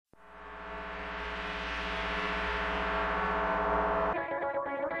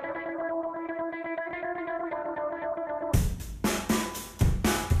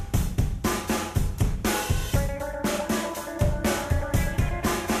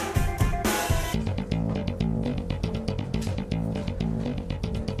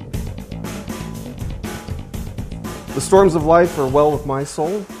The storms of life are well with my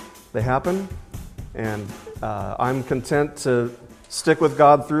soul. They happen, and I'm content to stick with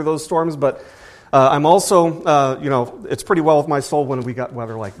God through those storms, but I'm also, it's pretty well with my soul when we got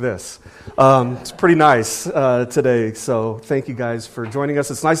weather like this. It's pretty nice today, so thank you guys for joining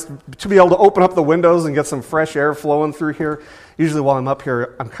us. It's nice to be able to open up the windows and get some fresh air flowing through here. Usually while I'm up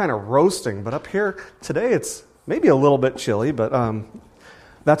here, I'm kind of roasting, but up here today it's maybe a little bit chilly, but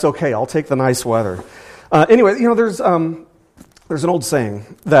that's okay. I'll take the nice weather. Anyway, there's an old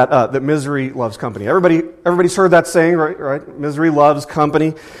saying that misery loves company. Everybody's heard that saying, right? Misery loves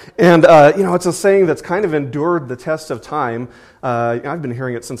company, and it's a saying that's kind of endured the test of time. I've been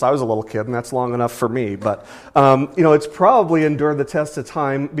hearing it since I was a little kid, and that's long enough for me. But it's probably endured the test of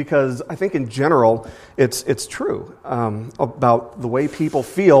time because I think in general it's true about the way people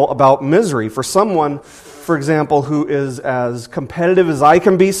feel about misery. For someone, for example, who is as competitive as I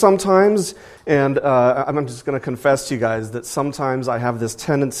can be sometimes. And I'm just going to confess to you guys that sometimes I have this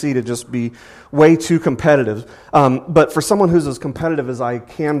tendency to just be way too competitive. But for someone who's as competitive as I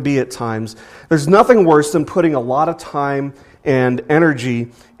can be at times, there's nothing worse than putting a lot of time and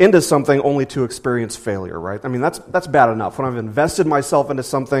energy into something only to experience failure, right? I mean, that's bad enough. When I've invested myself into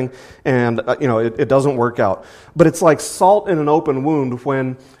something and, it doesn't work out. But it's like salt in an open wound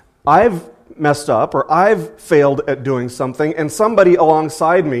when I've messed up or I've failed at doing something and somebody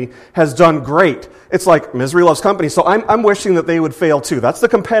alongside me has done great. It's like misery loves company. So I'm wishing that they would fail too. That's the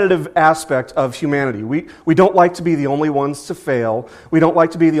competitive aspect of humanity. We don't like to be the only ones to fail. We don't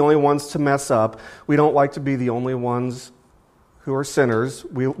like to be the only ones to mess up. We don't like to be the only ones who are sinners.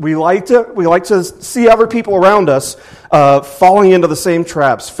 We like to see other people around us falling into the same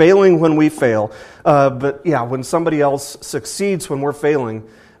traps, failing when we fail. But yeah, when somebody else succeeds when we're failing,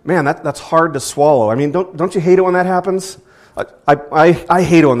 man, that's hard to swallow. I mean, don't you hate it when that happens? I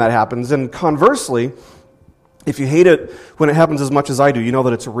hate it when that happens. And conversely, if you hate it when it happens as much as I do, you know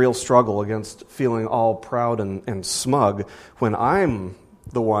that it's a real struggle against feeling all proud and smug when I'm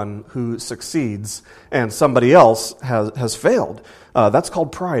the one who succeeds and somebody else has failed. That's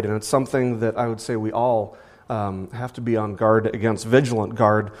called pride, and it's something that I would say we all have to be on guard against, vigilant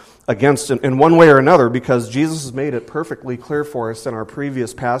guard against in one way or another, because Jesus has made it perfectly clear for us in our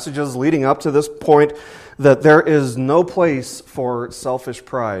previous passages leading up to this point that there is no place for selfish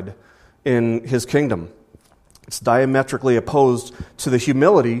pride in his kingdom. It's diametrically opposed to the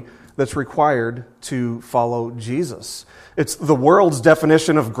humility that's required to follow Jesus. It's the world's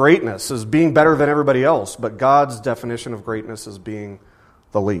definition of greatness as being better than everybody else, but God's definition of greatness is being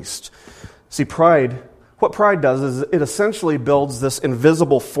the least. See, what pride does is it essentially builds this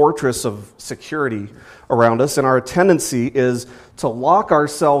invisible fortress of security around us, and our tendency is to lock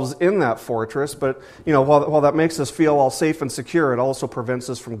ourselves in that fortress, but while that makes us feel all safe and secure, it also prevents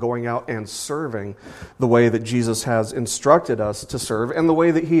us from going out and serving the way that Jesus has instructed us to serve, and the way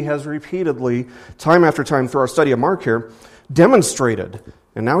that he has repeatedly, time after time through our study of Mark here, demonstrated,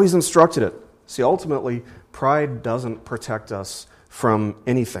 and now he's instructed it. See, ultimately, pride doesn't protect us from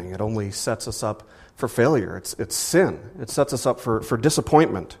anything. It only sets us up for failure. It's sin. It sets us up for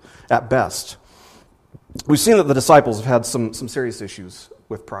disappointment at best. We've seen that the disciples have had some serious issues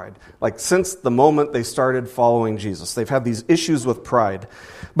with pride. Like since the moment they started following Jesus, they've had these issues with pride.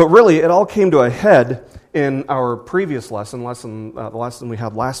 But really, it all came to a head in our previous lesson, the lesson we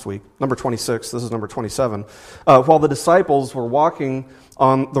had last week, number 26. This is number 27. While the disciples were walking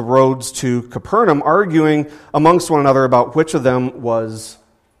on the roads to Capernaum, arguing amongst one another about which of them was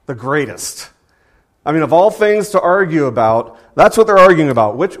the greatest. I mean, of all things to argue about, that's what they're arguing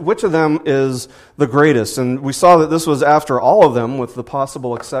about. Which of them is the greatest? And we saw that this was after all of them, with the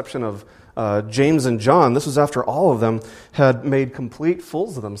possible exception of James and John. This was after all of them had made complete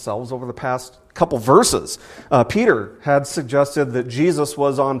fools of themselves over the past couple verses. Peter had suggested that Jesus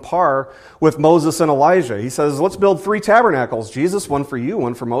was on par with Moses and Elijah. He says, let's build 3 tabernacles. Jesus, one for you,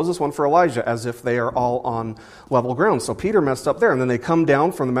 one for Moses, one for Elijah, as if they are all on level ground. So Peter messed up there. And then they come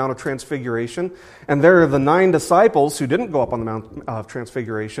down from the Mount of Transfiguration, and there are the 9 disciples who didn't go up on the Mount of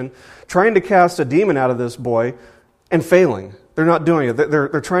Transfiguration, trying to cast a demon out of this boy and failing. They're not doing it.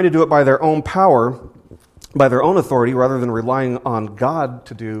 They're trying to do it by their own power, by their own authority, rather than relying on God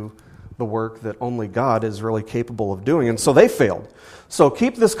to do the work that only God is really capable of doing. And so they failed. So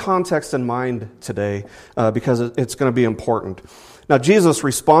keep this context in mind today because it's going to be important. Now, Jesus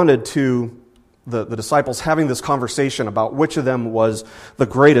responded to the disciples having this conversation about which of them was the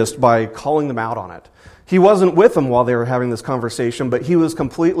greatest by calling them out on it. He wasn't with them while they were having this conversation, but he was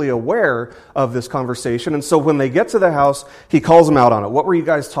completely aware of this conversation. And so when they get to the house, he calls them out on it. What were you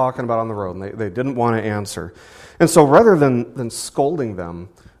guys talking about on the road? And they didn't want to answer. And so rather than scolding them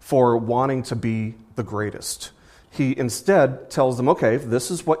for wanting to be the greatest, he instead tells them, okay, if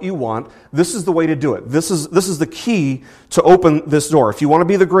this is what you want, this is the way to do it. This is the key to open this door. If you want to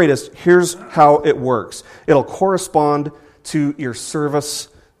be the greatest, here's how it works. It'll correspond to your service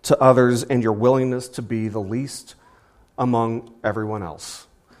to others and your willingness to be the least among everyone else.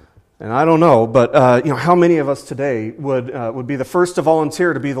 And I don't know, but how many of us today would be the first to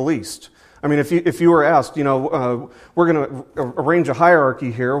volunteer to be the least? I mean, if you were asked, we're going to arrange a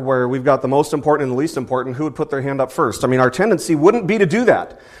hierarchy here where we've got the most important and the least important, who would put their hand up first? I mean, our tendency wouldn't be to do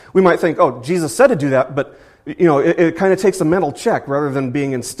that. We might think, oh, Jesus said to do that, but it kind of takes a mental check rather than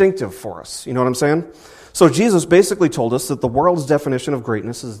being instinctive for us. You know what I'm saying? So Jesus basically told us that the world's definition of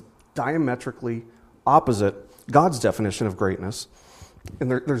greatness is diametrically opposite God's definition of greatness,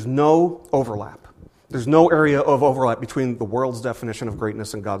 and there's no overlap. There's no area of overlap between the world's definition of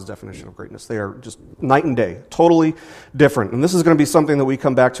greatness and God's definition of greatness. They are just night and day, totally different. And this is going to be something that we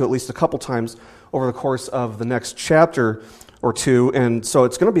come back to at least a couple times over the course of the next chapter or two. And so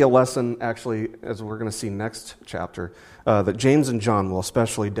it's going to be a lesson, actually, as we're going to see next chapter, that James and John will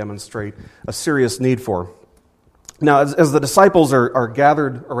especially demonstrate a serious need for. Now, as the disciples are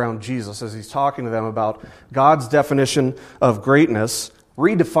gathered around Jesus, as he's talking to them about God's definition of greatness,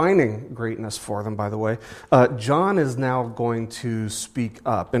 redefining greatness for them, by the way, John is now going to speak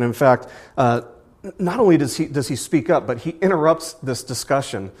up. And in fact, not only does he speak up, but he interrupts this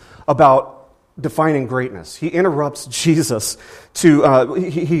discussion about defining greatness. He interrupts Jesus to,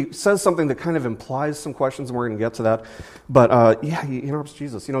 he says something that kind of implies some questions, and we're going to get to that. But he interrupts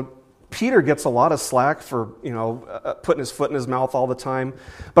Jesus. Peter gets a lot of slack for, putting his foot in his mouth all the time.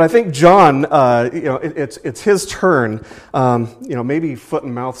 But I think John, it's his turn. Maybe foot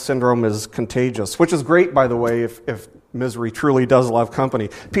and mouth syndrome is contagious, which is great, by the way, if misery truly does love company.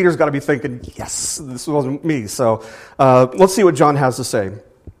 Peter's got to be thinking, yes, this wasn't me. So let's see what John has to say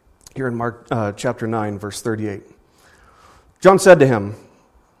here in Mark chapter 9, verse 38. John said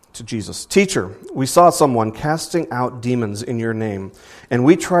to Jesus, "Teacher, we saw someone casting out demons in your name, and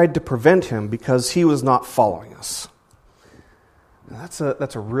we tried to prevent him because he was not following us." Now, that's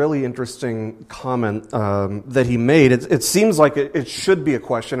a really interesting comment that he made. It seems like it should be a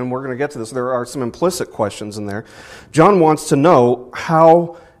question, and we're going to get to this. There are some implicit questions in there. John wants to know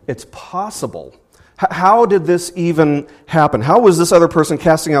how it's possible. How did this even happen? How was this other person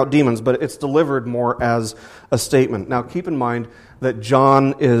casting out demons? But it's delivered more as a statement. Now, keep in mind that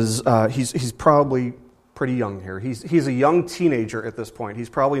John is, he's probably pretty young here. He's a young teenager at this point. He's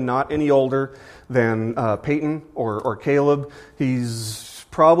probably not any older than Peyton or Caleb. He's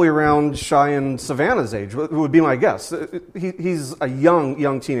probably around Shy and Savannah's age, would be my guess. He's a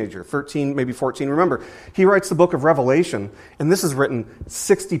young teenager, 13, maybe 14. Remember, he writes the book of Revelation, and this is written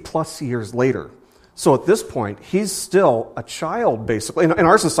 60 plus years later. So at this point, he's still a child, basically. In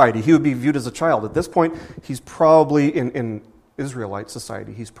our society, he would be viewed as a child. At this point, he's probably, in Israelite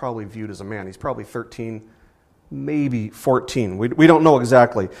society, he's probably viewed as a man. He's probably 13, maybe 14. We don't know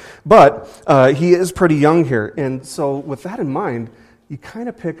exactly. But he is pretty young here. And so with that in mind, you kind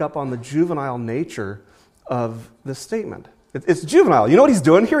of pick up on the juvenile nature of this statement. It's juvenile. You know what he's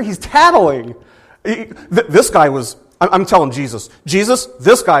doing here? He's tattling. This guy was, I'm telling Jesus,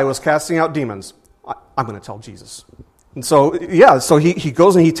 this guy was casting out demons. I'm going to tell Jesus. And so, so he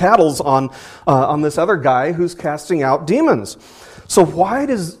goes and he tattles on this other guy who's casting out demons. So why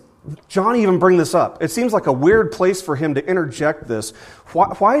does John even bring this up? It seems like a weird place for him to interject this.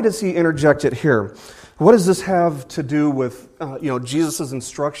 Why does he interject it here? What does this have to do with Jesus'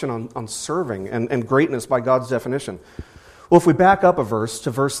 instruction on serving and greatness by God's definition? Well, if we back up a verse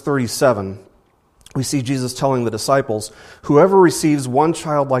to verse 37, we see Jesus telling the disciples, "Whoever receives one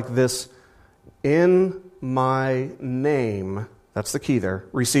child like this in my name," that's the key there,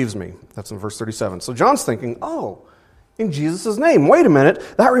 "receives me." That's in verse 37. So John's thinking, in Jesus' name. Wait a minute,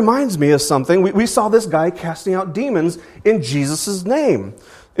 that reminds me of something. We saw this guy casting out demons in Jesus' name.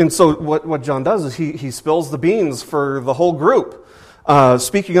 And so what John does is he spills the beans for the whole group,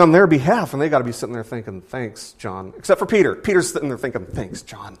 speaking on their behalf, and they got to be sitting there thinking, "Thanks, John." Except for Peter. Peter's sitting there thinking, "Thanks,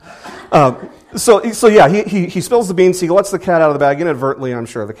 John." He spills the beans. He lets the cat out of the bag inadvertently, I'm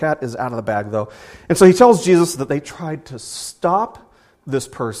sure. The cat is out of the bag, though. And so he tells Jesus that they tried to stop this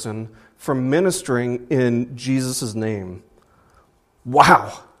person from ministering in Jesus' name.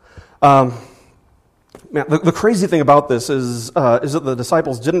 Wow. Man, the crazy thing about this is that the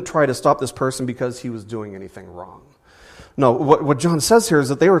disciples didn't try to stop this person because he was doing anything wrong. No, what John says here is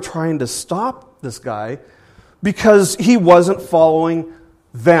that they were trying to stop this guy because he wasn't following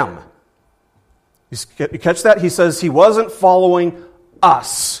them. You catch that? He says he wasn't following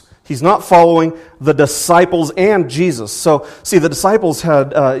us. He's not following the disciples and Jesus. So, see, the disciples had,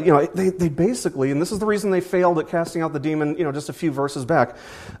 they basically, and this is the reason they failed at casting out the demon, just a few verses back,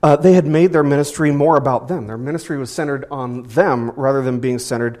 they had made their ministry more about them. Their ministry was centered on them rather than being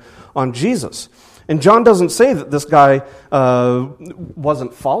centered on Jesus. And John doesn't say that this guy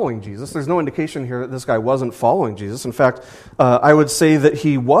wasn't following Jesus. There's no indication here that this guy wasn't following Jesus. In fact, I would say that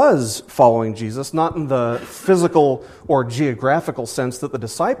he was following Jesus, not in the physical or geographical sense that the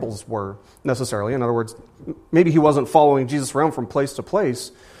disciples were necessarily. In other words, maybe he wasn't following Jesus around from place to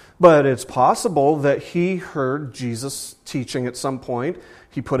place, but it's possible that he heard Jesus teaching at some point.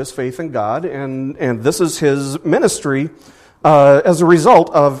 He put his faith in God, and this is his ministry as a result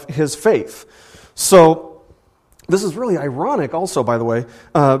of his faith. So, this is really ironic also, by the way,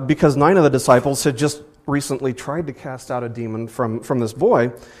 because 9 of the disciples had just recently tried to cast out a demon from this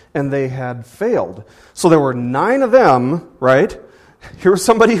boy, and they had failed. So there were 9 of them, right? Here was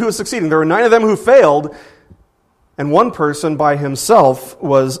somebody who was succeeding. There were 9 of them who failed, and one person by himself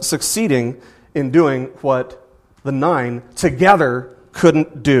was succeeding in doing what the 9 together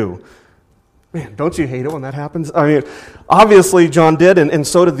couldn't do. Man, don't you hate it when that happens? I mean, obviously John did, and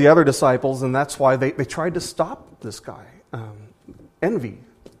so did the other disciples, and that's why they tried to stop this guy. Envy,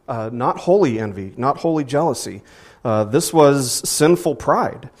 not holy envy, not holy jealousy. This was sinful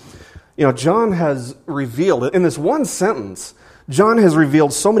pride. John has revealed, in this one sentence, John has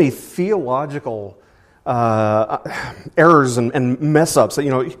revealed so many theological errors and mess-ups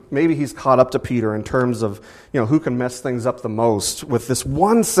that, maybe he's caught up to Peter in terms of, who can mess things up the most with this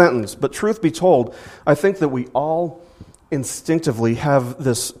one sentence. But truth be told, I think that we all instinctively have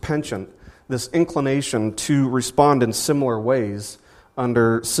this penchant, this inclination to respond in similar ways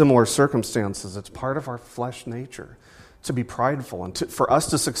under similar circumstances. It's part of our flesh nature to be prideful and for us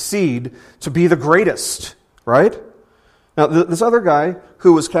to succeed, to be the greatest, right? Now, this other guy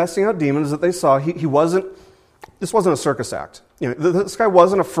who was casting out demons that they saw, this wasn't a circus act. This guy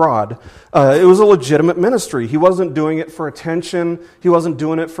wasn't a fraud. It was a legitimate ministry. He wasn't doing it for attention. He wasn't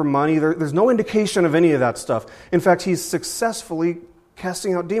doing it for money. There's no indication of any of that stuff. In fact, he's successfully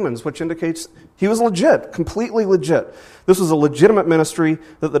casting out demons, which indicates he was legit, completely legit. This was a legitimate ministry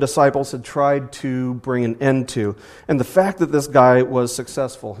that the disciples had tried to bring an end to. And the fact that this guy was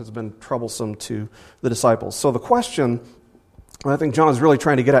successful has been troublesome to the disciples. So the question I think John is really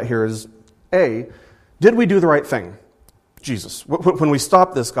trying to get at here is, A, did we do the right thing? Jesus. When we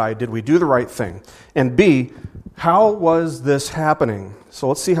stopped this guy, did we do the right thing? And B, how was this happening? So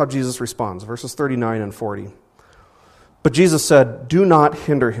let's see how Jesus responds. Verses 39 and 40. But Jesus said, "Do not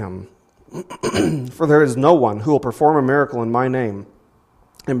hinder him, for there is no one who will perform a miracle in my name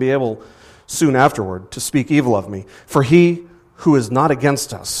and be able soon afterward to speak evil of me. For he who is not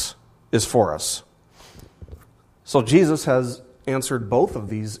against us is for us." So Jesus has answered both of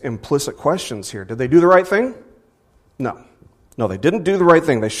these implicit questions here. Did they do the right thing? No, they didn't do the right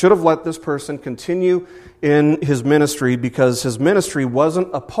thing. They should have let this person continue in his ministry because his ministry wasn't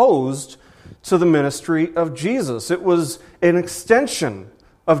opposed to the ministry of Jesus. It was an extension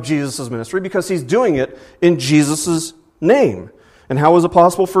of Jesus' ministry because he's doing it in Jesus' name. And how is it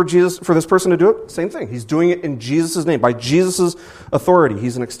possible for this person to do it? Same thing. He's doing it in Jesus' name, by Jesus' authority.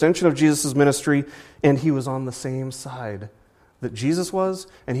 He's an extension of Jesus' ministry, and he was on the same side that Jesus was,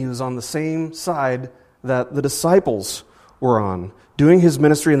 and he was on the same side that the disciples were on. Doing his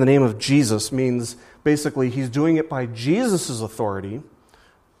ministry in the name of Jesus means basically he's doing it by Jesus' authority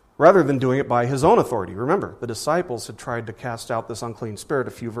rather than doing it by his own authority. Remember, the disciples had tried to cast out this unclean spirit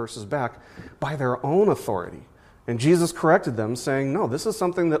a few verses back by their own authority. And Jesus corrected them, saying, no, this is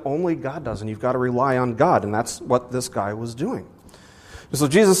something that only God does, and you've got to rely on God. And that's what this guy was doing. So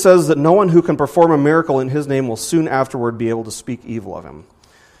Jesus says that no one who can perform a miracle in his name will soon afterward be able to speak evil of him.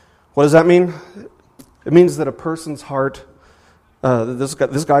 What does that mean? It means that a person's heart,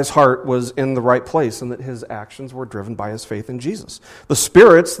 this guy's heart was in the right place and that his actions were driven by his faith in Jesus. The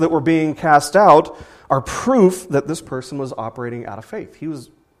spirits that were being cast out are proof that this person was operating out of faith. He was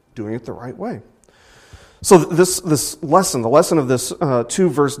doing it the right way. So this lesson, the lesson of this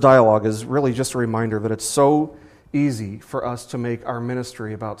 2-verse dialogue is really just a reminder that it's so easy for us to make our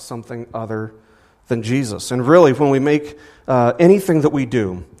ministry about something other than Jesus. And really, when we make anything that we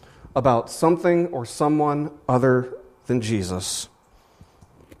do about something or someone other than Jesus,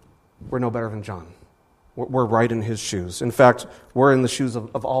 we're no better than John. We're right in his shoes. In fact, we're in the shoes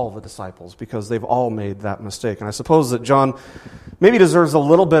of all the disciples because they've all made that mistake. And I suppose that John maybe deserves a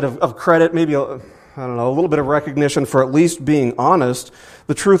little bit of credit, maybe a little bit of recognition for at least being honest.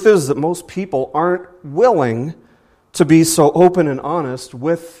 The truth is that most people aren't willing to be so open and honest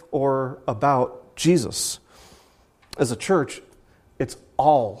with or about Jesus. As a church, It's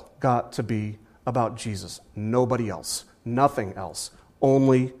all got to be about Jesus. Nobody else. Nothing else.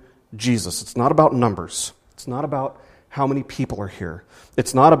 Only Jesus. It's not about numbers. It's not about how many people are here.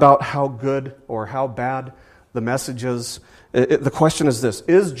 It's not about how good or how bad the message is. The question is this: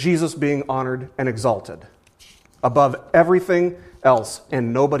 is Jesus being honored and exalted above everything else,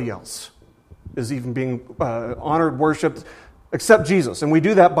 and nobody else is even being honored, worshipped, except Jesus? And we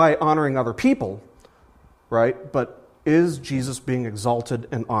do that by honoring other people, right? But is Jesus being exalted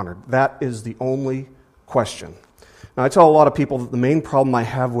and honored? That is the only question. Now, I tell a lot of people that the main problem I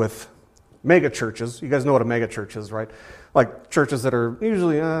have with mega churches, you guys know what a mega church is, right? Like churches that are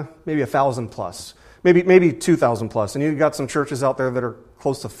usually maybe 1,000 plus, maybe 2,000 plus, and you've got some churches out there that are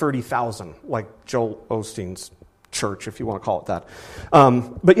close to 30,000, like Joel Osteen's church, if you want to call it that.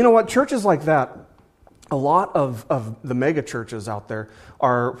 But you know what? Churches like that, a lot of the mega churches out there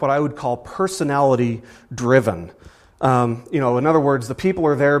are what I would call personality driven. In other words, the people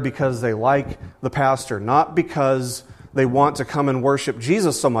are there because they like the pastor, not because they want to come and worship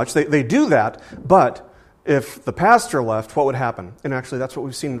Jesus so much. They do that, but if the pastor left, what would happen? And actually, that's what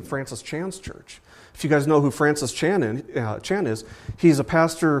we've seen in Francis Chan's church. If you guys know who Francis Chan is, he's a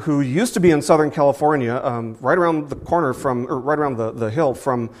pastor who used to be in Southern California, right around the corner right around the hill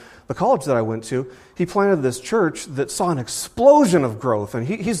from the college that I went to. He planted this church that saw an explosion of growth, and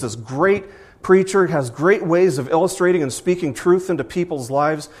he's this great preacher, has great ways of illustrating and speaking truth into people's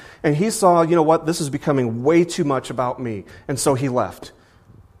lives, and he saw, you know what, this is becoming way too much about me, and so he left.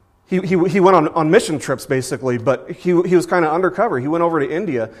 He went on mission trips, basically, but he was kind of undercover. He went over to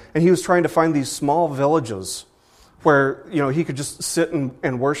India, and he was trying to find these small villages where, he could just sit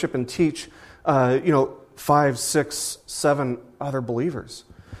and worship and teach, 5, 6, 7 other believers.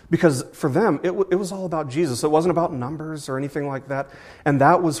 Because for them, it was all about Jesus. It wasn't about numbers or anything like that. And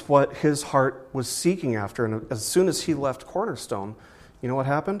that was what his heart was seeking after. And as soon as he left Cornerstone, you know what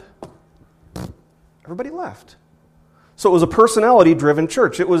happened? Everybody left. So it was a personality-driven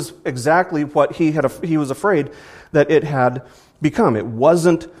church. It was exactly what he was afraid that it had become. It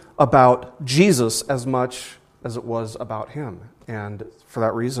wasn't about Jesus as much as it was about him. And for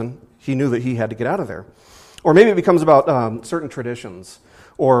that reason, he knew that he had to get out of there. Or maybe it becomes about certain traditions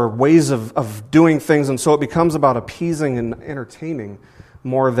or ways of doing things, and so it becomes about appeasing and entertaining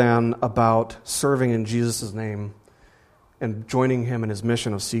more than about serving in Jesus' name and joining him in his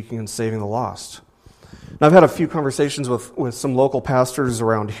mission of seeking and saving the lost. Now, I've had a few conversations with some local pastors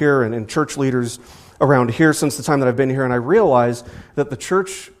around here and church leaders around here since the time that I've been here, and I realize that the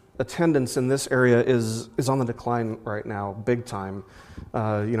church attendance in this area is on the decline right now, big time.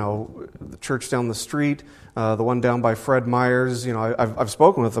 The church down the street, the one down by Fred Meyer's, I've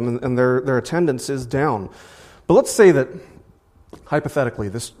spoken with them, and their attendance is down. But let's say that, hypothetically,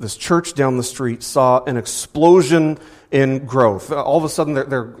 this church down the street saw an explosion in growth. All of a sudden,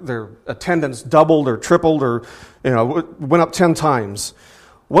 their attendance doubled or tripled or went up 10 times.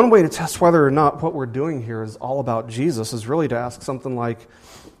 One way to test whether or not what we're doing here is all about Jesus is really to ask something like,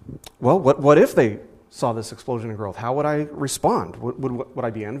 well, what if they saw this explosion in growth? How would I respond? Would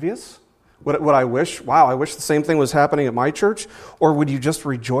I be envious? Would I wish the same thing was happening at my church? Or would you just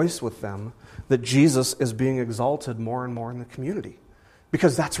rejoice with them that Jesus is being exalted more and more in the community?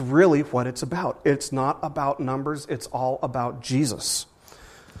 Because that's really what it's about. It's not about numbers. It's all about Jesus.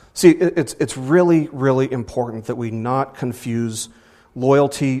 See, it's really, really important that we not confuse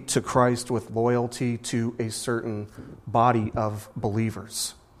loyalty to Christ with loyalty to a certain body of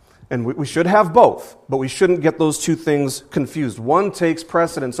believers. And we should have both, but we shouldn't get those two things confused. One takes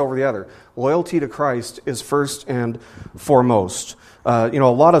precedence over the other. Loyalty to Christ is first and foremost. A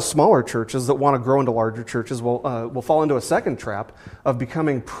lot of smaller churches that want to grow into larger churches will fall into a second trap of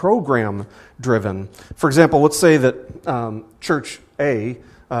becoming program-driven. For example, let's say that Church A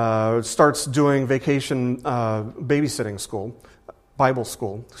starts doing vacation babysitting Bible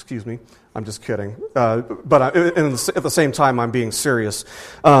school, excuse me. I'm just kidding. But at the same time, I'm being serious.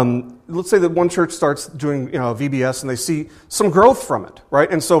 Let's say that one church starts doing VBS and they see some growth from it, right?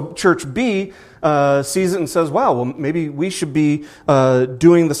 And so Church B sees it and says, wow, well, maybe we should be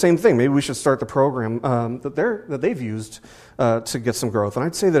doing the same thing. Maybe we should start the program that they've used to get some growth. And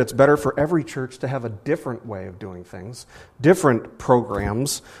I'd say that it's better for every church to have a different way of doing things, different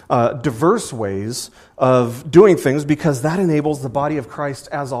programs, diverse ways of doing things, because that enables the body of Christ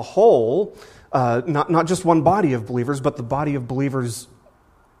as a whole, not just one body of believers, but the body of believers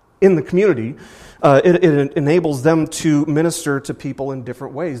in the community. It enables them to minister to people in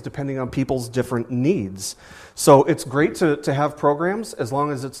different ways, depending on people's different needs. So it's great to have programs as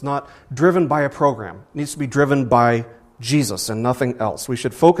long as it's not driven by a program. It needs to be driven by Jesus and nothing else. We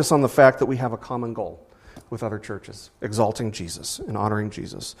should focus on the fact that we have a common goal. with other churches, exalting Jesus and honoring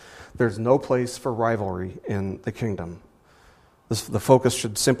Jesus. There's no place for rivalry in the kingdom. The focus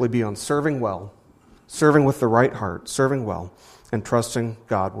should simply be on serving well, serving with the right heart, serving well, and trusting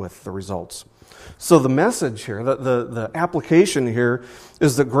God with the results. So the message here, the application here,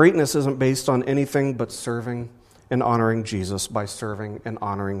 is that greatness isn't based on anything but serving and honoring Jesus by serving and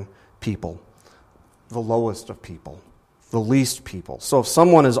honoring people, the lowest of people, the least people. So if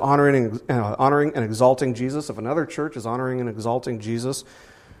someone is honoring and exalting Jesus, if another church is honoring and exalting Jesus,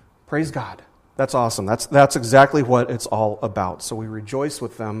 praise God. That's awesome. That's exactly what it's all about. So we rejoice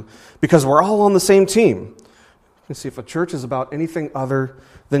with them because we're all on the same team. You see, if a church is about anything other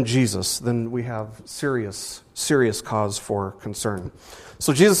than Jesus, then we have serious cause for concern.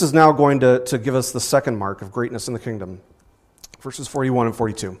 So Jesus is now going to give us the second mark of greatness in the kingdom. Verses 41 and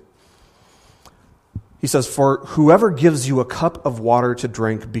 42. He says, "For whoever gives you a cup of water to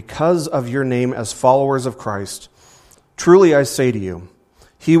drink because of your name as followers of Christ, truly I say to you,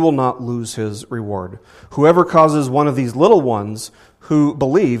 he will not lose his reward. Whoever causes one of these little ones who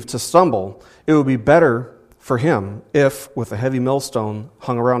believe to stumble, it would be better for him if, with a heavy millstone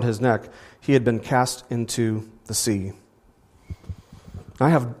hung around his neck, he had been cast into the sea." I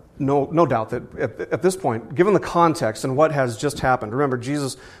have no doubt that at this point, given the context and what has just happened, remember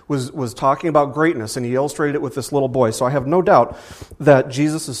Jesus was talking about greatness and he illustrated it with this little boy. So I have no doubt that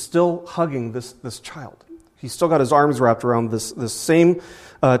Jesus is still hugging this child. He's still got his arms wrapped around this same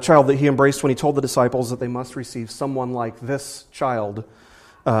child that he embraced when he told the disciples that they must receive someone like this child,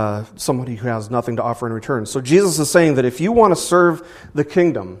 somebody who has nothing to offer in return. So Jesus is saying that if you want to serve the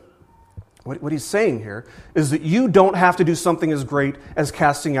kingdom, what he's saying here is that you don't have to do something as great as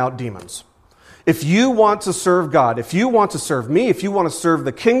casting out demons. If you want to serve God, if you want to serve me, if you want to serve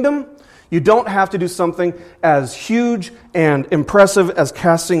the kingdom, you don't have to do something as huge and impressive as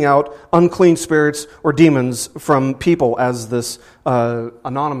casting out unclean spirits or demons from people, as this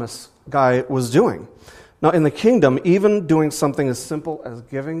anonymous guy was doing. Now, in the kingdom, even doing something as simple as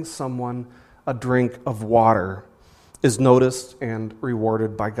giving someone a drink of water is noticed and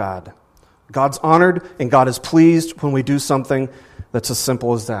rewarded by God. God's honored and God is pleased when we do something that's as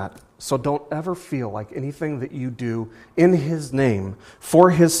simple as that. So don't ever feel like anything that you do in His name, for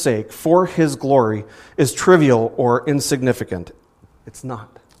His sake, for His glory, is trivial or insignificant. It's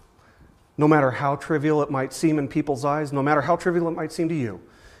not. No matter how trivial it might seem in people's eyes, no matter how trivial it might seem to you,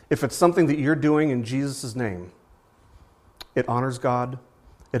 if it's something that you're doing in Jesus' name, it honors God,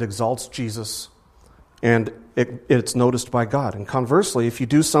 it exalts Jesus, and it's noticed by God. And conversely, if you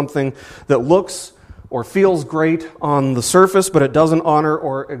do something that looks or feels great on the surface, but it doesn't honor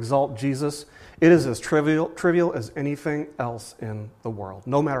or exalt Jesus, it is as trivial as anything else in the world,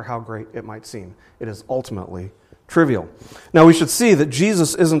 no matter how great it might seem. It is ultimately trivial. Now, we should see that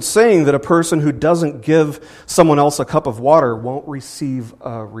Jesus isn't saying that a person who doesn't give someone else a cup of water won't receive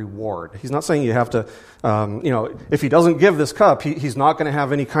a reward. He's not saying you have to, if he doesn't give this cup, he's not going to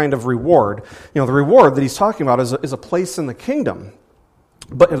have any kind of reward. The reward that he's talking about is a place in the kingdom.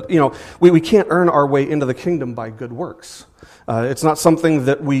 But, we can't earn our way into the kingdom by good works. It's not something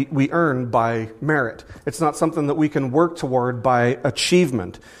that we earn by merit. It's not something that we can work toward by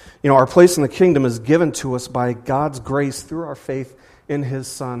achievement. Our place in the kingdom is given to us by God's grace through our faith in His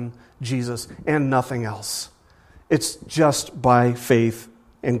Son, Jesus, and nothing else. It's just by faith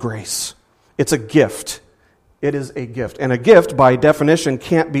and grace. It's a gift. It is a gift. And a gift, by definition,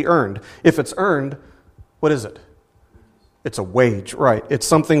 can't be earned. If it's earned, what is it? It's a wage, right? It's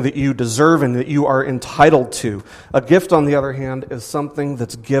something that you deserve and that you are entitled to. A gift, on the other hand, is something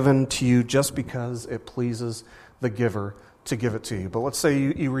that's given to you just because it pleases the giver to give it to you. But let's say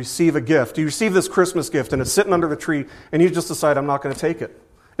you receive a gift. You receive this Christmas gift and it's sitting under the tree and you just decide, I'm not going to take it.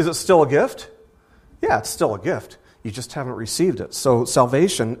 Is it still a gift? Yeah, it's still a gift. You just haven't received it. So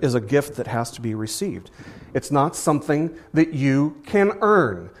salvation is a gift that has to be received. It's not something that you can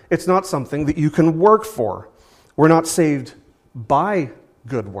earn. It's not something that you can work for. We're not saved by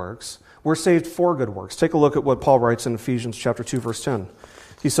good works. We're saved for good works. Take a look at what Paul writes in Ephesians chapter 2, verse 10.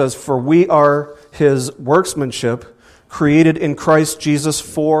 He says, "For we are His workmanship, created in Christ Jesus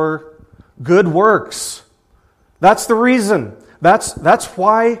for good works." That's the reason. That's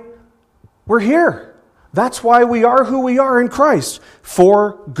why we're here. That's why we are who we are in Christ,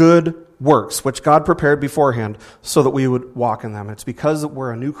 for good works, which God prepared beforehand so that we would walk in them. It's because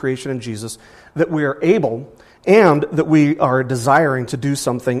we're a new creation in Jesus that we are able and that we are desiring to do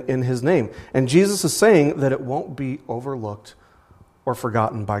something in His name. And Jesus is saying that it won't be overlooked or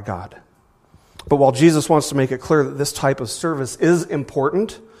forgotten by God. But while Jesus wants to make it clear that this type of service is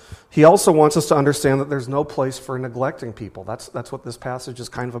important, He also wants us to understand that there's no place for neglecting people. That's what this passage is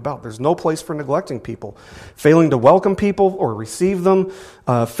kind of about. There's no place for neglecting people. Failing to welcome people or receive them,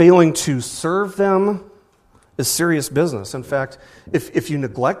 failing to serve them is serious business. In fact, if you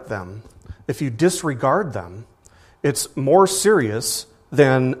neglect them, if you disregard them, it's more serious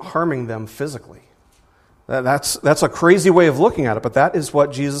than harming them physically. That's a crazy way of looking at it, but that is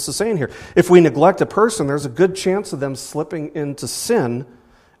what Jesus is saying here. If we neglect a person, there's a good chance of them slipping into sin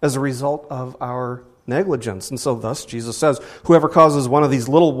as a result of our negligence. And so thus Jesus says, whoever causes one of these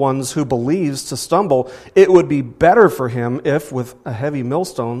little ones who believes to stumble, it would be better for him if, with a heavy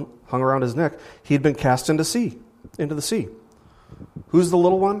millstone hung around his neck, he'd been cast into the sea. Who's the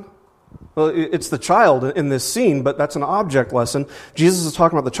little one? Well, it's the child in this scene, but that's an object lesson. Jesus is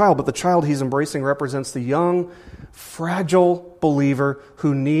talking about the child, but the child he's embracing represents the young, fragile believer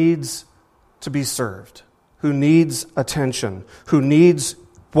who needs to be served, who needs attention, who needs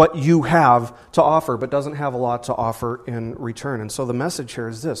what you have to offer, but doesn't have a lot to offer in return. And so the message here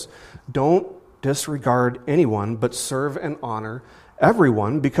is this: don't disregard anyone, but serve and honor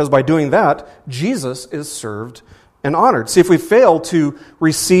everyone, because by doing that, Jesus is served and honored. See, if we fail to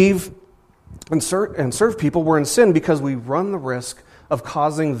receive and serve people, we're in sin because we run the risk of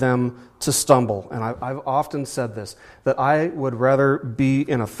causing them to stumble. And I've often said this, that I would rather be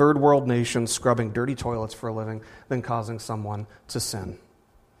in a third world nation scrubbing dirty toilets for a living than causing someone to sin.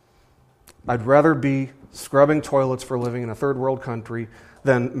 I'd rather be scrubbing toilets for a living in a third world country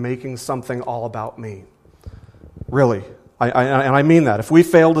than making something all about me. Really. And I mean that. If we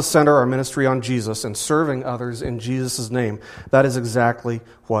fail to center our ministry on Jesus and serving others in Jesus' name, that is exactly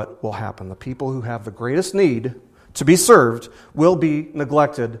what will happen. The people who have the greatest need to be served will be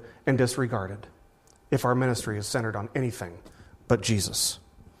neglected and disregarded if our ministry is centered on anything but Jesus.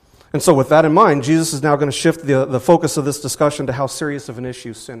 And so with that in mind, Jesus is now going to shift the focus of this discussion to how serious of an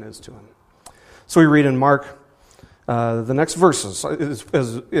issue sin is to him. So we read in Mark, the next verses,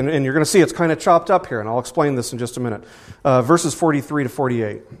 and you're going to see it's kind of chopped up here, and I'll explain this in just a minute. Verses 43 to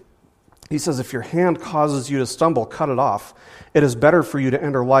 48. He says, if your hand causes you to stumble, cut it off. It is better for you to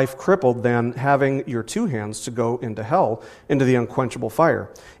enter life crippled than having your two hands to go into hell, into the unquenchable fire.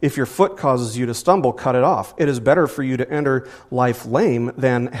 If your foot causes you to stumble, cut it off. It is better for you to enter life lame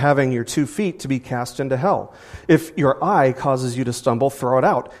than having your 2 feet to be cast into hell. If your eye causes you to stumble, throw it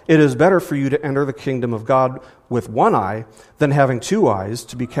out. It is better for you to enter the kingdom of God with one eye than having 2 eyes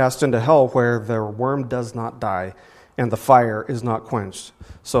to be cast into hell, where the worm does not die and the fire is not quenched.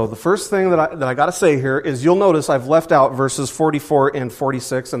 So the first thing that I got to say here is you'll notice I've left out verses 44 and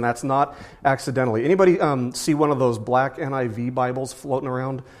 46, and that's not accidentally. Anybody see one of those black NIV Bibles floating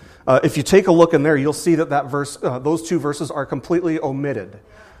around? If you take a look in there, you'll see that verse, those 2 verses are completely omitted.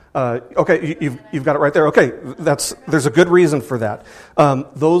 Okay, you've got it right there. Okay, there's a good reason for that.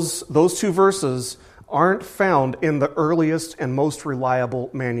 Those 2 verses aren't found in the earliest and most reliable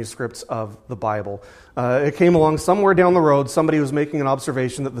manuscripts of the Bible. It came along somewhere down the road. Somebody was making an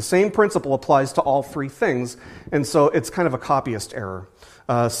observation that the same principle applies to all 3 things, and so it's kind of a copyist error.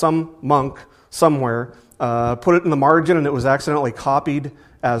 Some monk somewhere put it in the margin, and it was accidentally copied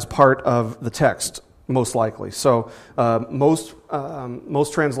as part of the text, most likely. So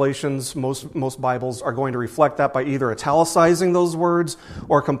most translations, most Bibles are going to reflect that by either italicizing those words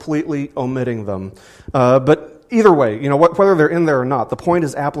or completely omitting them. But either way, whether they're in there or not, the point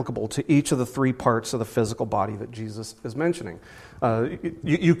is applicable to each of the 3 parts of the physical body that Jesus is mentioning.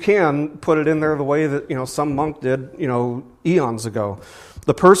 You can put it in there the way that some monk did eons ago.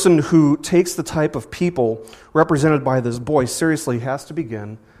 The person who takes the type of people represented by this boy seriously has to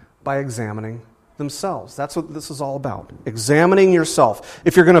begin by examining themselves. That's what this is all about. Examining yourself.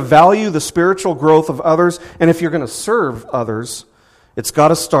 If you're going to value the spiritual growth of others, and if you're going to serve others, it's got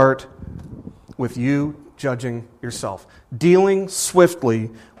to start with you judging yourself. Dealing swiftly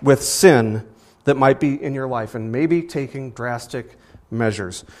with sin that might be in your life, and maybe taking drastic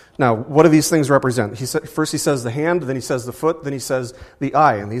measures. Now, what do these things represent? First he says the hand, then he says the foot, then he says the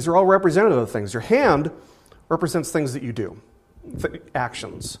eye. And these are all representative of things. Your hand represents things that you do,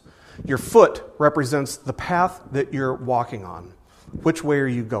 actions. Your foot represents the path that you're walking on. Which way are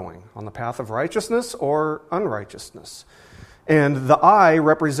you going? On the path of righteousness or unrighteousness? And the eye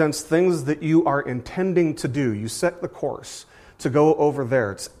represents things that you are intending to do. You set the course to go over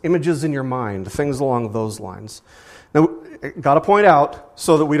there. It's images in your mind, things along those lines. Now, got to point out,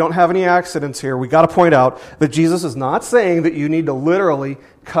 so that we don't have any accidents here, we got to point out that Jesus is not saying that you need to literally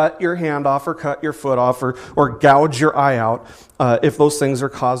cut your hand off or cut your foot off or gouge your eye out if those things are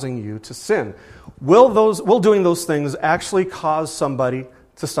causing you to sin. Will doing those things actually cause somebody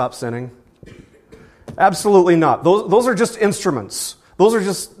to stop sinning? Absolutely not. Those are just instruments. Those are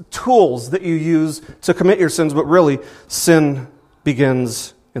just tools that you use to commit your sins, but really, sin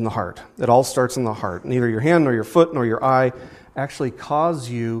begins in the heart. It all starts in the heart. Neither your hand nor your foot nor your eye actually cause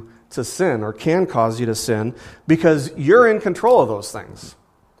you to sin or can cause you to sin because you're in control of those things,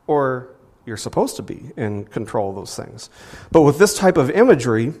 or you're supposed to be in control of those things. But with this type of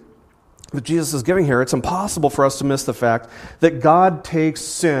imagery that Jesus is giving here, it's impossible for us to miss the fact that God takes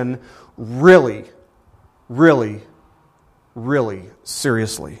sin really, really, really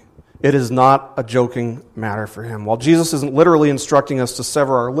seriously. It is not a joking matter for him. While Jesus isn't literally instructing us to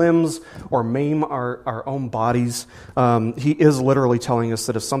sever our limbs or maim our own bodies, he is literally telling us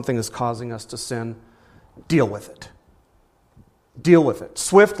that if something is causing us to sin, deal with it. Deal with it.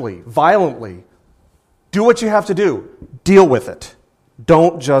 Swiftly, violently. Do what you have to do. Deal with it.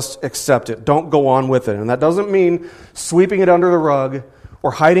 Don't just accept it. Don't go on with it. And that doesn't mean sweeping it under the rug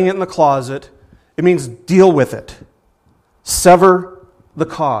or hiding it in the closet. It means deal with it. Sever the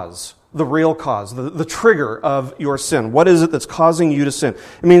cause, the real cause, the trigger of your sin. What is it that's causing you to sin?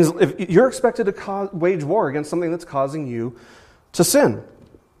 It means if you're expected to wage war against something that's causing you to sin.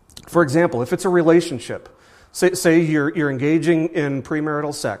 For example, if it's a relationship, say you're engaging in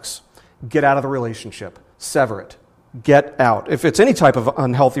premarital sex, get out of the relationship, sever it, get out. If it's any type of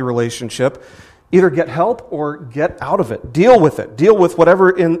unhealthy relationship, either get help or get out of it. Deal with it. Deal with whatever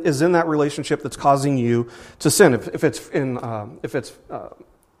is in that relationship that's causing you to sin. If it's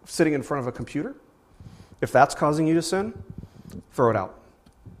sitting in front of a computer, if that's causing you to sin, throw it out.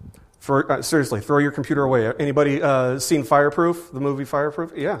 Seriously, throw your computer away. Anybody seen Fireproof, the movie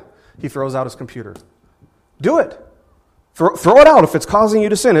Fireproof? Yeah, he throws out his computer. Do it. Throw it out if it's causing you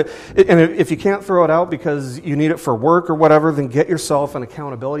to sin. And if you can't throw it out because you need it for work or whatever, then get yourself an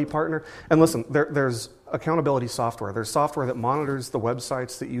accountability partner. And listen, there's accountability software. There's software that monitors the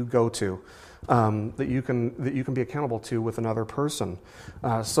websites that you go to, that you can be accountable to with another person.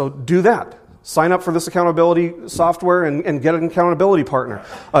 So do that. Sign up for this accountability software and get an accountability partner.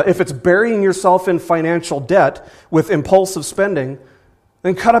 If it's burying yourself in financial debt with impulsive spending,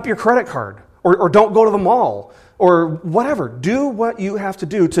 then cut up your credit card or don't go to the mall. Or whatever. Do what you have to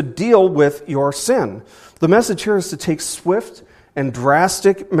do to deal with your sin. The message here is to take swift and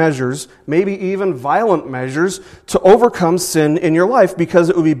drastic measures, maybe even violent measures, to overcome sin in your life, because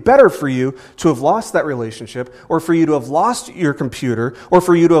it would be better for you to have lost that relationship, or for you to have lost your computer, or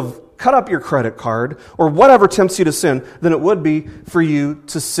for you to have cut up your credit card, or whatever tempts you to sin, than it would be for you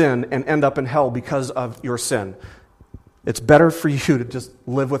to sin and end up in hell because of your sin. It's better for you to just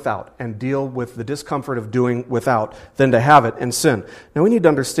live without and deal with the discomfort of doing without than to have it and sin. Now we need to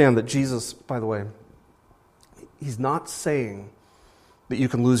understand that Jesus, by the way, he's not saying that you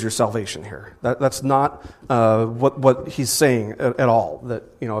can lose your salvation here. That's not what he's saying at all. That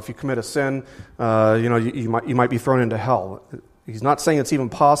if you commit a sin, you might be thrown into hell. He's not saying it's even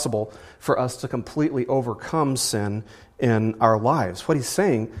possible for us to completely overcome sin in our lives. What he's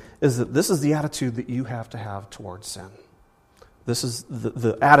saying is that this is the attitude that you have to have towards sin. This is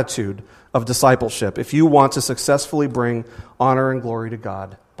the attitude of discipleship if you want to successfully bring honor and glory to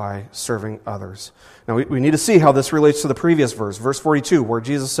God by serving others. Now, we need to see how this relates to the previous verse, verse 42, where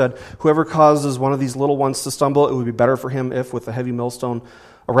Jesus said, "Whoever causes one of these little ones to stumble, it would be better for him if, with a heavy millstone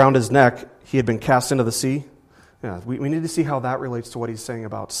around his neck, he had been cast into the sea." Yeah, we need to see how that relates to what he's saying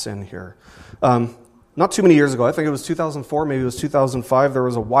about sin here. Not too many years ago, I think it was 2004, maybe it was 2005, there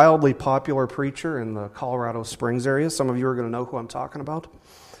was a wildly popular preacher in the Colorado Springs area. Some of you are going to know who I'm talking about.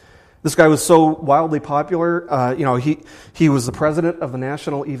 This guy was so wildly popular, he was the president of the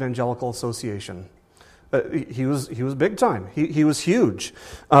National Evangelical Association. He was big time. He was huge.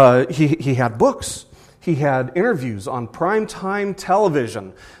 He had books. He had interviews on primetime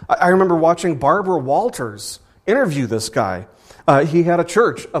television. I remember watching Barbara Walters interview this guy. He had a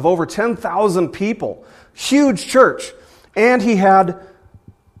church of over 10,000 people, huge church, and he had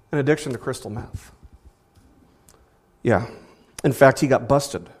an addiction to crystal meth. Yeah. In fact, he got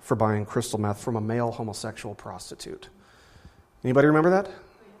busted for buying crystal meth from a male homosexual prostitute. Anybody remember that?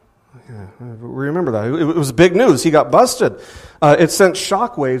 Yeah, we remember that. It was big news. He got busted. It sent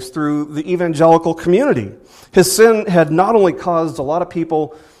shockwaves through the evangelical community. His sin had not only caused a lot of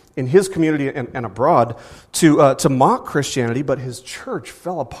people in his community and abroad to mock Christianity, but his church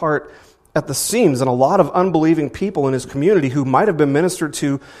fell apart at the seams, and a lot of unbelieving people in his community who might have been ministered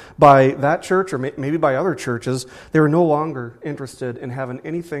to by that church or maybe by other churches, they were no longer interested in having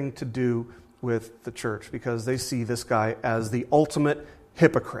anything to do with the church because they see this guy as the ultimate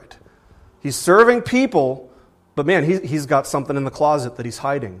hypocrite. He's serving people, but man, he's got something in the closet that he's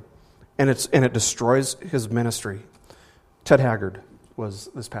hiding, and it destroys his ministry. Ted Haggard was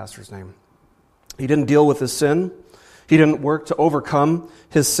this pastor's name. He didn't deal with his sin. He didn't work to overcome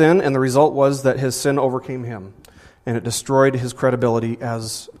his sin, and the result was that his sin overcame him, and it destroyed his credibility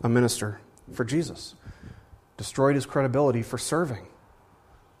as a minister for Jesus. Destroyed his credibility for serving.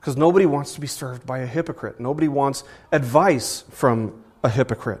 Because nobody wants to be served by a hypocrite. Nobody wants advice from a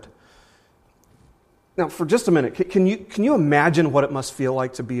hypocrite. Now, for just a minute, can you imagine what it must feel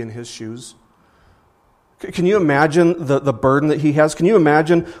like to be in his shoes? Can you imagine the burden that he has? Can you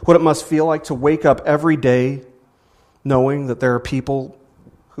imagine what it must feel like to wake up every day knowing that there are people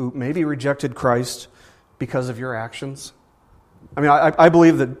who maybe rejected Christ because of your actions? I mean, I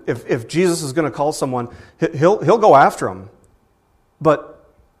believe that if Jesus is going to call someone, he'll go after them.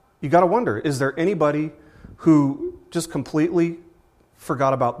 But you got to wonder, is there anybody who just completely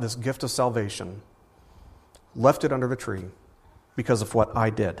forgot about this gift of salvation, left it under the tree because of what I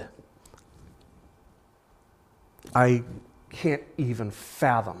did? I can't even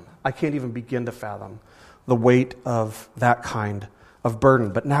fathom. I can't even begin to fathom the weight of that kind of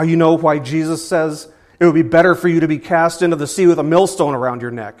burden. But now you know why Jesus says it would be better for you to be cast into the sea with a millstone around your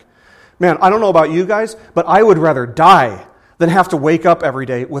neck. Man, I don't know about you guys, but I would rather die than have to wake up every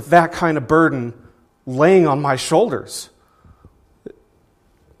day with that kind of burden laying on my shoulders.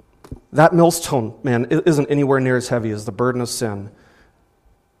 That millstone, man, isn't anywhere near as heavy as the burden of sin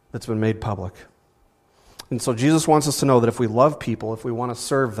that's been made public. And so Jesus wants us to know that if we love people, if we want to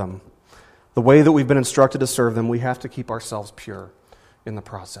serve them, the way that we've been instructed to serve them, we have to keep ourselves pure in the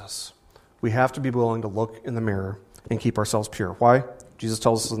process. We have to be willing to look in the mirror and keep ourselves pure. Why? Jesus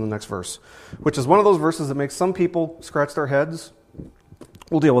tells us in the next verse, which is one of those verses that makes some people scratch their heads.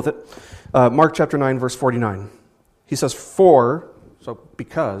 We'll deal with it. Mark chapter 9, verse 49. He says,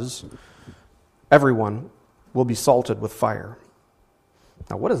 because everyone will be salted with fire.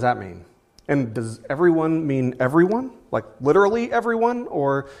 Now, what does that mean? And does everyone mean everyone? Like literally everyone?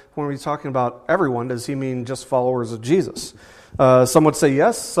 Or when we're talking about everyone, does he mean just followers of Jesus? Some would say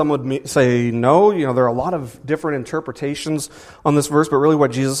yes, some would say no. You know, there are a lot of different interpretations on this verse, but really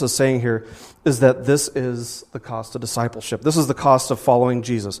what Jesus is saying here is that this is the cost of discipleship. This is the cost of following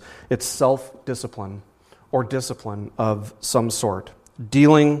Jesus. It's self-discipline or discipline of some sort.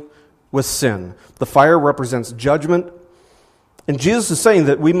 Dealing with sin. The fire represents judgment. And Jesus is saying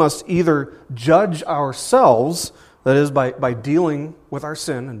that we must either judge ourselves, that is, by dealing with our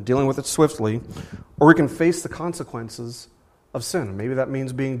sin and dealing with it swiftly, or we can face the consequences of sin. Maybe that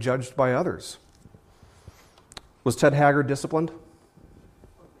means being judged by others. Was Ted Haggard disciplined?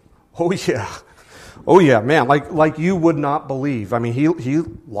 Oh yeah, man, like you would not believe. I mean, he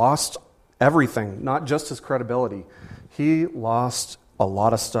lost everything, not just his credibility. He lost a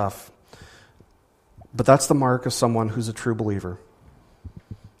lot of stuff. But that's the mark of someone who's a true believer.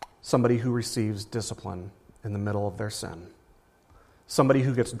 Somebody who receives discipline in the middle of their sin. Somebody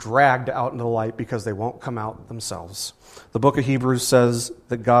who gets dragged out into the light because they won't come out themselves. The book of Hebrews says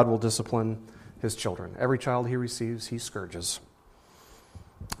that God will discipline his children. Every child he receives, he scourges.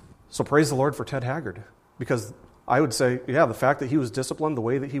 So praise the Lord for Ted Haggard. Because I would say, yeah, the fact that he was disciplined the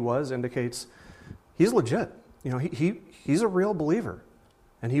way that he was indicates he's legit. You know, he's a real believer.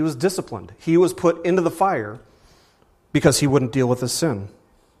 And he was disciplined. He was put into the fire because he wouldn't deal with his sin.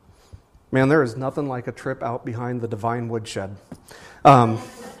 Man, there is nothing like a trip out behind the divine woodshed to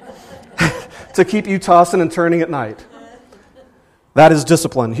keep you tossing and turning at night. That is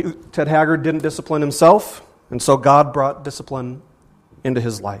discipline. Ted Haggard didn't discipline himself, and so God brought discipline into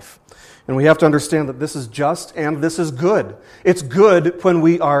his life. And we have to understand that this is just and this is good. It's good when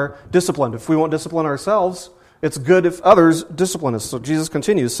we are disciplined. If we won't discipline ourselves, it's good if others discipline us. So Jesus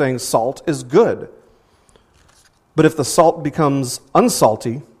continues saying salt is good. But if the salt becomes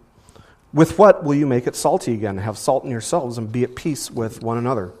unsalty, with what will you make it salty again? Have salt in yourselves and be at peace with one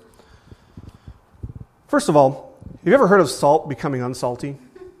another. First of all, have you ever heard of salt becoming unsalty?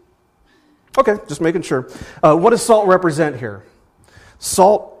 Okay, just making sure. What does salt represent here?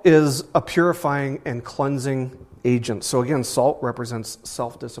 Salt is a purifying and cleansing agent. So again, salt represents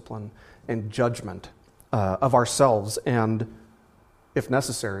self-discipline and judgment of ourselves and, if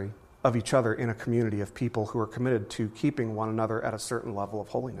necessary, of each other in a community of people who are committed to keeping one another at a certain level of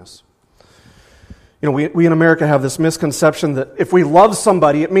holiness. You know, we in America have this misconception that if we love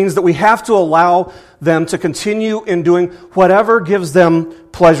somebody, it means that we have to allow them to continue in doing whatever gives them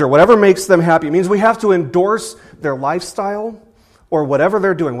pleasure, whatever makes them happy. It means we have to endorse their lifestyle or whatever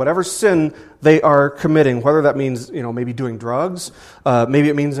they're doing, whatever sin they are committing, whether that means, you know, maybe doing drugs, maybe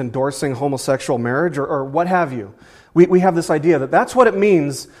it means endorsing homosexual marriage or what have you. We have this idea that that's what it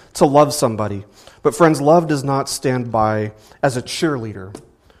means to love somebody. But friends, love does not stand by as a cheerleader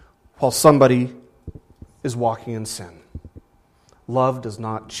while somebody is walking in sin. love does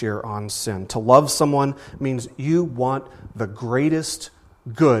not cheer on sin. To love someone means you want the greatest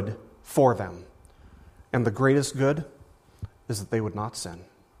good for them. And the greatest good is that they would not sin,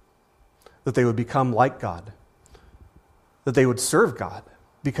 that they would become like God, that they would serve God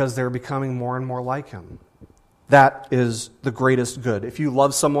because they're becoming more and more like Him. That is the greatest good. If you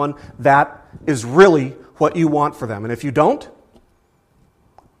love someone, that is really what you want for them. And if you don't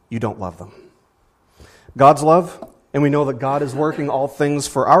love them. God's love, and we know that God is working all things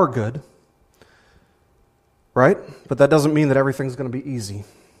for our good, right? But that doesn't mean that everything's going to be easy.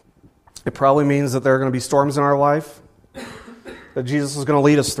 It probably means that there are going to be storms in our life that Jesus is going to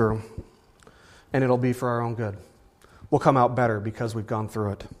lead us through, and it'll be for our own good. We'll come out better because we've gone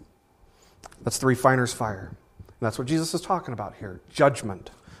through it. That's the refiner's fire. And that's what Jesus is talking about here, judgment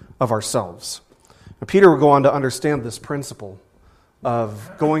of ourselves. And Peter will go on to understand this principle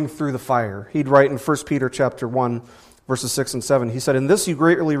of going through the fire. He'd write in 1 Peter chapter 1, verses 6 and 7, he said, "In this you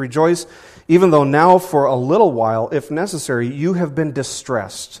greatly rejoice, even though now for a little while, if necessary, you have been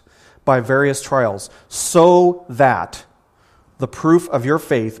distressed by various trials, so that the proof of your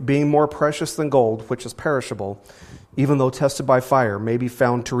faith, being more precious than gold, which is perishable, even though tested by fire, may be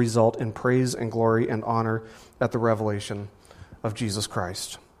found to result in praise and glory and honor at the revelation of Jesus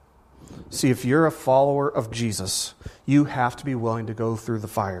Christ." See, if you're a follower of Jesus, you have to be willing to go through the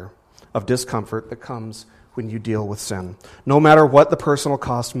fire of discomfort that comes when you deal with sin. No matter what the personal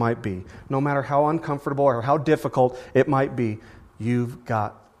cost might be, no matter how uncomfortable or how difficult it might be, you've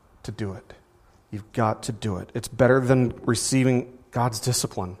got to do it. You've got to do it. It's better than receiving God's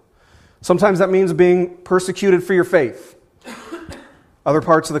discipline. Sometimes that means being persecuted for your faith. Other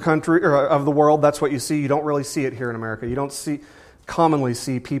parts of the country or of the world, that's what you see. You don't really see it here in America. You don't commonly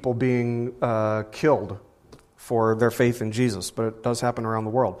see people being killed for their faith in Jesus, but it does happen around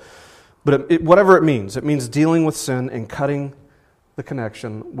the world. But whatever it means dealing with sin and cutting the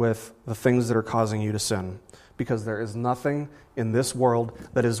connection with the things that are causing you to sin, because there is nothing in this world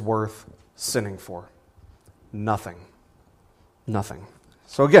that is worth sinning for. Nothing. Nothing.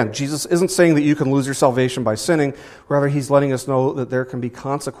 So again, Jesus isn't saying that you can lose your salvation by sinning. Rather, He's letting us know that there can be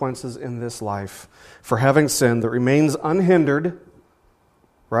consequences in this life for having sinned that remains unhindered,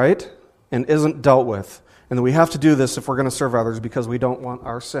 right, and isn't dealt with. And that we have to do this if we're going to serve others because we don't want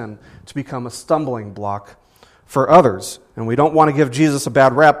our sin to become a stumbling block for others. And we don't want to give Jesus a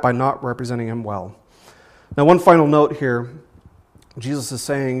bad rap by not representing Him well. Now, one final note here. Jesus is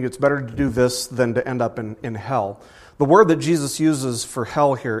saying it's better to do this than to end up in hell. The word that Jesus uses for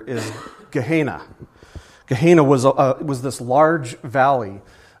hell here is Gehenna. Gehenna was this large valley.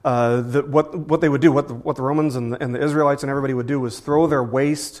 That what they would do, what the Romans and the Israelites and everybody would do was throw their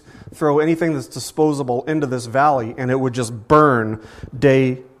waste, throw anything that's disposable into this valley, and it would just burn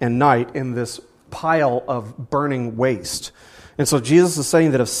day and night in this pile of burning waste. And so Jesus is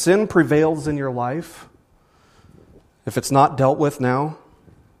saying that if sin prevails in your life, if it's not dealt with now,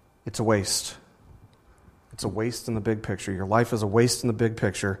 it's a waste. It's a waste in the big picture. Your life is a waste in the big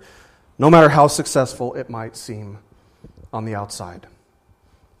picture, no matter how successful it might seem on the outside.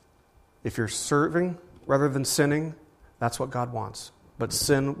 If you're serving rather than sinning, that's what God wants. But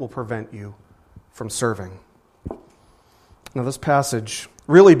sin will prevent you from serving. Now, this passage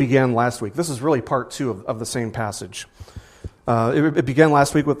really began last week. This is really part 2 of the same passage. It began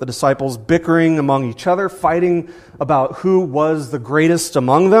last week with the disciples bickering among each other, fighting about who was the greatest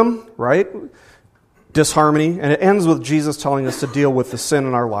among them, right? Disharmony. And it ends with Jesus telling us to deal with the sin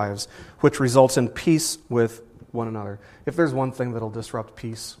in our lives, which results in peace with one another. If there's one thing that'll disrupt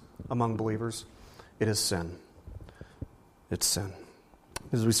peace among believers, it is sin. It's sin.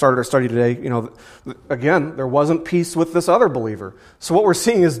 As we started our study today, again, there wasn't peace with this other believer. So what we're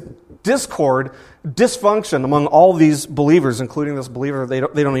seeing is discord, dysfunction among all these believers, including this believer they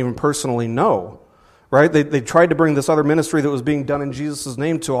don't even personally know. Right? They tried to bring this other ministry that was being done in Jesus'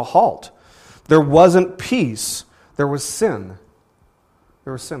 name to a halt. There wasn't peace. There was sin.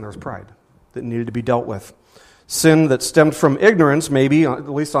 There was sin. There was pride that needed to be dealt with. Sin that stemmed from ignorance, maybe, at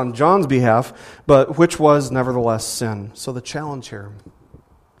least on John's behalf, but which was nevertheless sin. So the challenge here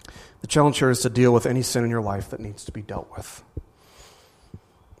is to deal with any sin in your life that needs to be dealt with.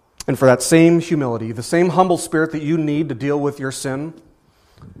 And for that same humility, the same humble spirit that you need to deal with your sin,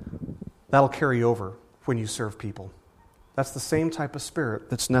 that'll carry over when you serve people. That's the same type of spirit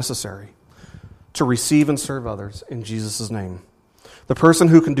that's necessary to receive and serve others in Jesus' name. The person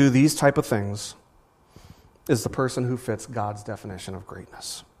who can do these type of things is the person who fits God's definition of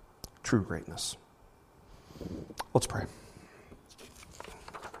greatness, true greatness. Let's pray.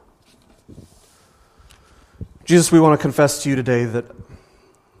 Jesus, we want to confess to you today that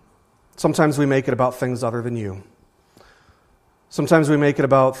sometimes we make it about things other than you. Sometimes we make it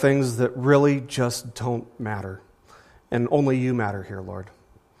about things that really just don't matter, and only you matter here, Lord.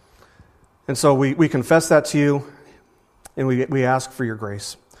 And so we confess that to you, and we ask for your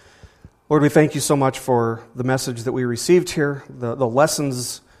grace. Lord, we thank you so much for the message that we received here. The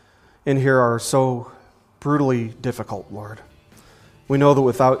lessons in here are so brutally difficult, Lord. We know that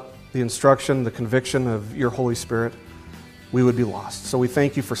without the instruction, the conviction of your Holy Spirit, we would be lost. So we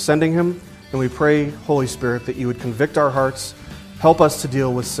thank you for sending him, and we pray, Holy Spirit, that you would convict our hearts, help us to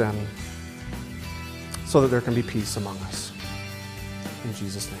deal with sin, so that there can be peace among us. In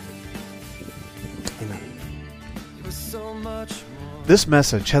Jesus' name, amen. This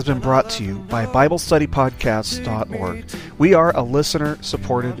message has been brought to you by BibleStudyPodcasts.org. We are a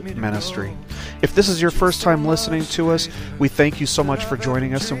listener-supported ministry. If this is your first time listening to us, we thank you so much for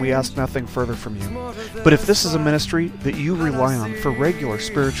joining us, and we ask nothing further from you. But if this is a ministry that you rely on for regular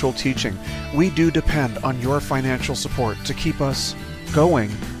spiritual teaching, we do depend on your financial support to keep us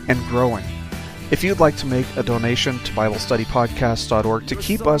going and growing. If you'd like to make a donation to BibleStudyPodcasts.org to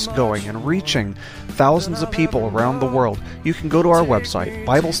keep us going and reaching thousands of people around the world, you can go to our website,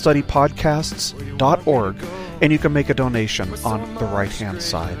 BibleStudyPodcasts.org, and you can make a donation on the right-hand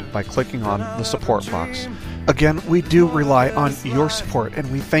side by clicking on the support box. Again, we do rely on your support,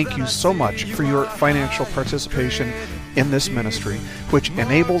 and we thank you so much for your financial participation in this ministry, which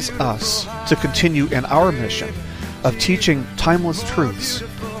enables us to continue in our mission of teaching timeless truths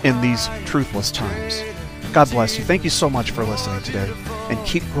in these truthless times. God bless you. Thank you so much for listening today, and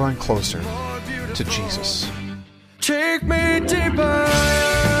keep growing closer to Jesus. Take me deeper.